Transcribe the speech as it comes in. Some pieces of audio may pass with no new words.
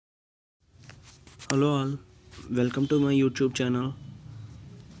Hello all, welcome to my YouTube channel.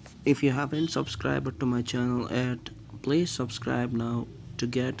 If you haven't subscribed to my channel yet, please subscribe now to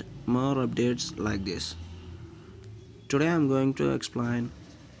get more updates like this. Today I'm going to explain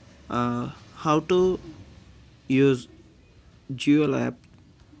how to use Dual app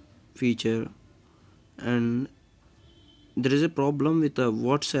feature, and there is a problem with the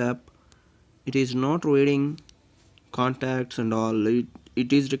WhatsApp. It is not reading contacts and all.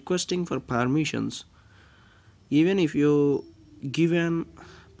 It is requesting for permissions. Even if you give an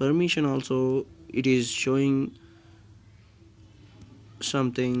permission also, it is showing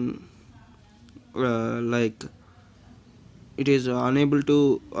something like it is unable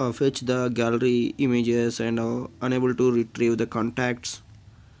to fetch the gallery images and unable to retrieve the contacts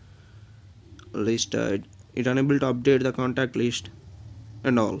list. It unable to update the contact list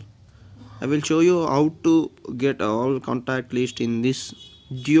and all. I will show you how to get all contact list in this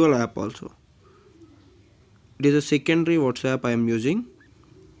dual app also. It is a secondary WhatsApp I am using.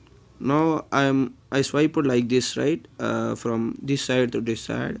 Now I swipe it like this, right, from this side to this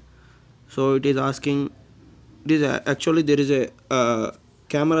side. So it is asking. It is actually there is a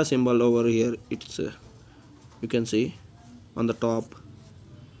camera symbol over here. It's you can see on the top.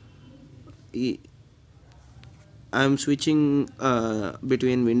 I am switching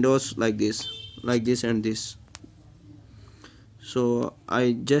between windows like this and this. So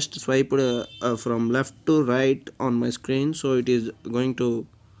I just swiped from left to right on my screen. So it is going to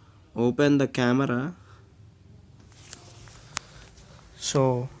open the camera.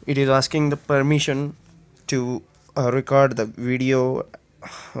 So it is asking the permission to record the video.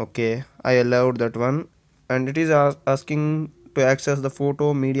 Okay, I allowed that one, and it is asking to access the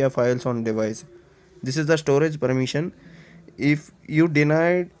photo media files on device. This is the storage permission. If you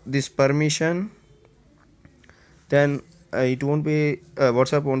denied this permission, then it won't be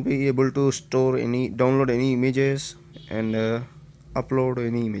WhatsApp won't be able to store any, download any images, and upload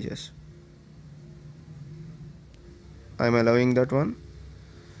any images. I'm allowing that one.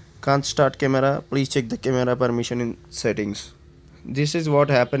 Can't start camera, please check the camera permission in settings. This is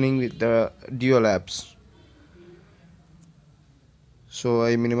what happening with the dual apps. So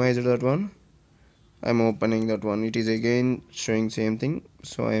I minimized that one. I'm opening that one. It is again showing same thing.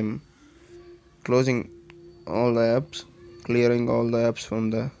 So I'm closing all the apps, clearing all the apps from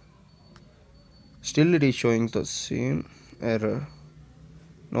the. Still it is showing the same error.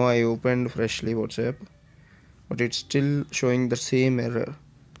 Now I opened freshly WhatsApp, but it's still showing the same error.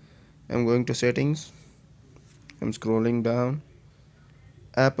 I'm going to settings. I'm scrolling down.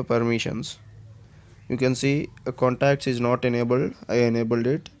 App permissions. You can see contacts is not enabled. I enabled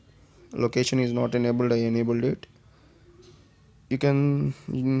it. Location is not enabled. I enabled it. You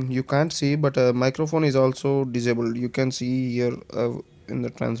can't see, but microphone is also disabled. You can see here in the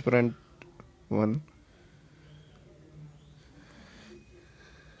transparent one.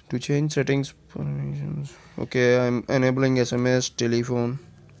 To change settings permissions. Okay, I'm enabling SMS, telephone,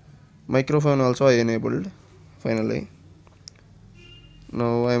 microphone also I enabled finally.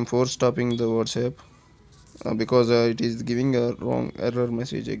 Now I am force stopping the WhatsApp because it is giving a wrong error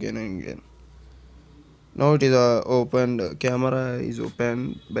message again and again. Now it is opened. Camera is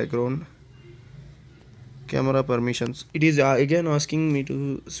open. Background. Camera permissions. It is again asking me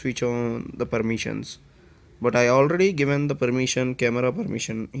to switch on the permissions, but I already given the permission, camera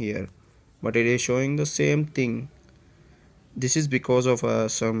permission here, but it is showing the same thing. This is because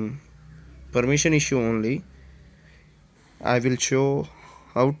of some permission issue only. I will show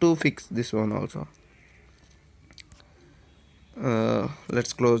how to fix this one also.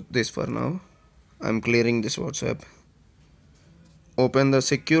 Let's close this for now. I'm clearing this WhatsApp. Open the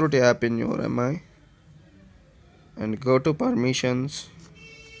security app in your MI and go to permissions.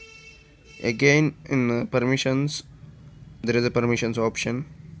 Again in permissions there is a permissions option.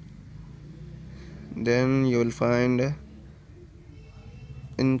 Then you will find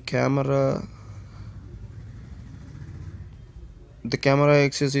in camera, the camera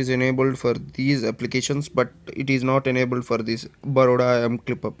access is enabled for these applications, but it is not enabled for this Baroda M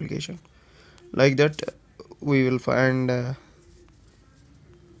Clip application. Like that we will find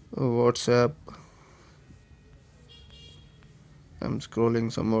WhatsApp. I'm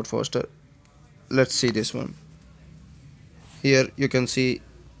scrolling somewhat faster. Let's see this one. Here you can see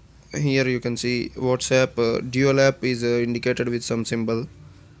WhatsApp dual app is indicated with some symbol,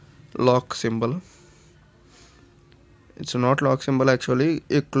 lock symbol. It's not lock symbol, actually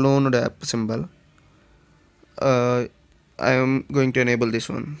a cloned app symbol. I am going to enable this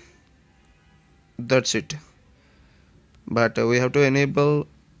one. That's it. But we have to enable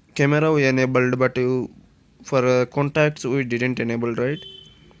camera. We enabled, but for contacts we didn't enable, right?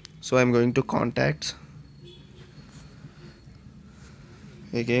 So I'm going to contacts.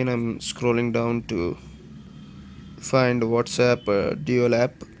 Again, I'm scrolling down to find WhatsApp dual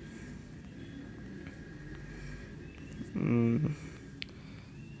app. mm,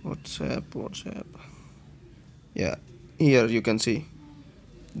 WhatsApp. Yeah, here you can see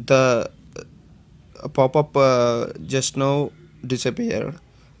the pop-up just now disappeared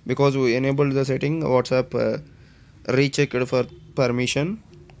because we enabled the setting. WhatsApp rechecked for permission.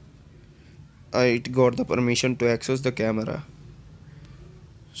 It got the permission to access the camera.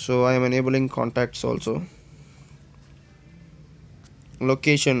 So I am enabling contacts also.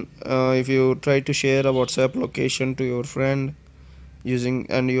 Location, if you try to share a WhatsApp location to your friend you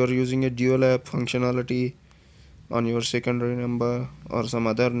are using a dual app functionality on your secondary number or some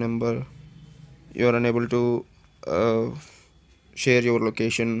other number, you are unable to uh, share your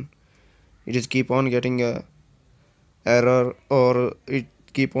location. It is keep on getting a error, or it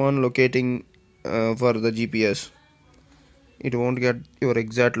keep on locating for the GPS. It won't get your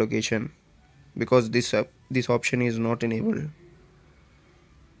exact location because this option is not enabled.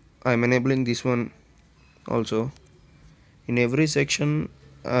 I'm enabling this one also. In every section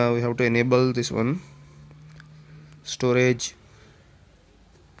we have to enable this one. Storage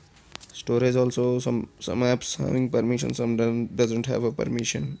also, some apps having permission, some doesn't have a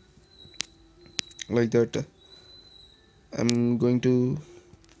permission, like that. I'm going to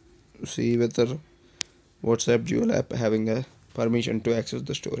see whether WhatsApp dual app having a permission to access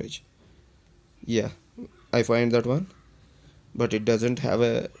the storage. Yeah, I find that one, but it doesn't have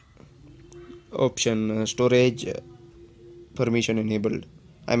a option storage permission enabled.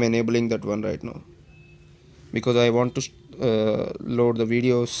 I'm enabling that one right now because I want to load the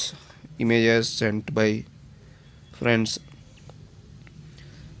videos, images sent by friends.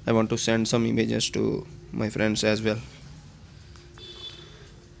 I want to send some images to my friends as well.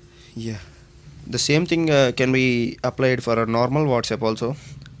 Yeah, the same thing can be applied for a normal WhatsApp also.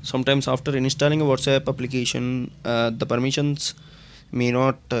 Sometimes after installing a WhatsApp application, the permissions may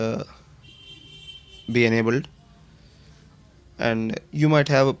not be enabled, and you might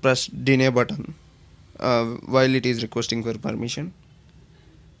have pressed deny button while it is requesting for permission.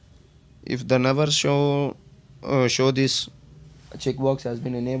 If the never show this checkbox has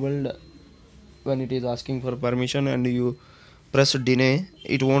been enabled when it is asking for permission and you press deny,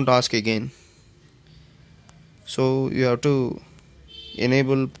 it won't ask again. So you have to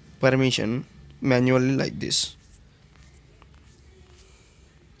enable permission manually like this.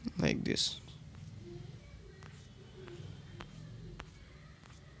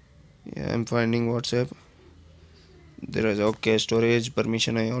 Yeah, I'm finding WhatsApp. There is okay, storage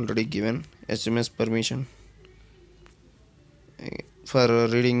permission I already given, SMS permission for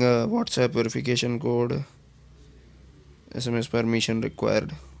reading a WhatsApp verification code, SMS permission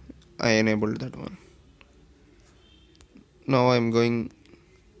required. I enabled that one. Now I'm going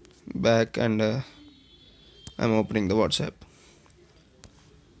back and I'm opening the WhatsApp.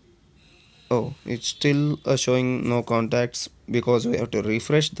 Oh, it's still showing no contacts because we have to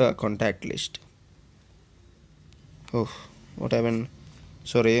refresh the contact list. Oh, what happened?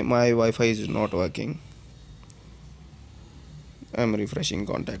 Sorry, my Wi-Fi is not working. I'm refreshing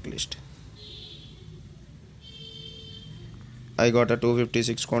contact list. I got a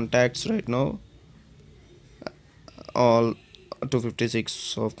 256 contacts right now. All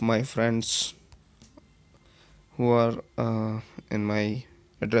 256 of my friends who are in my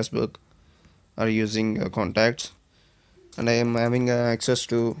address book are using contacts, and I am having access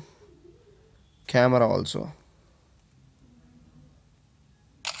to camera also.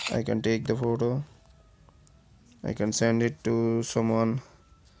 I can take the photo, I can send it to someone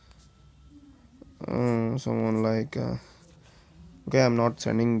like okay, I'm not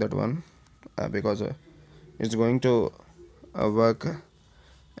sending that one because it's going to work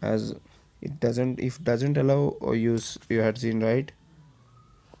as it doesn't allow or use. You had seen right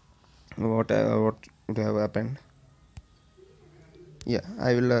what would have happened. Yeah,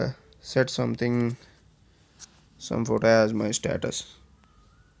 I will set some photo as my status.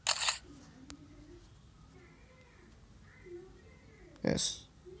 Yes,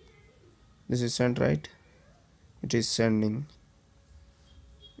 this is sent, right? It is sending.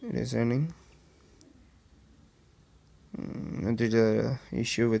 There is a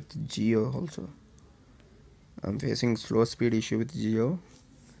issue with Geo also. I'm facing slow speed issue with Geo,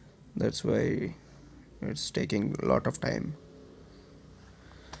 that's why it's taking a lot of time.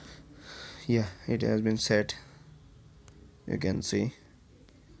 Yeah, it has been set. You can see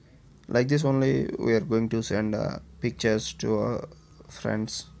like this only we are going to send pictures to our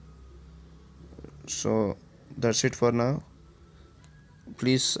friends. So that's it for now.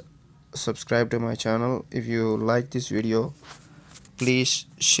 Please subscribe to my channel. If you like this video, please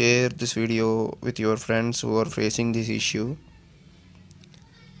share this video with your friends who are facing this issue.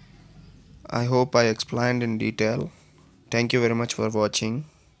 I hope I explained in detail. Thank you very much for watching.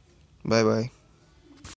 Bye bye.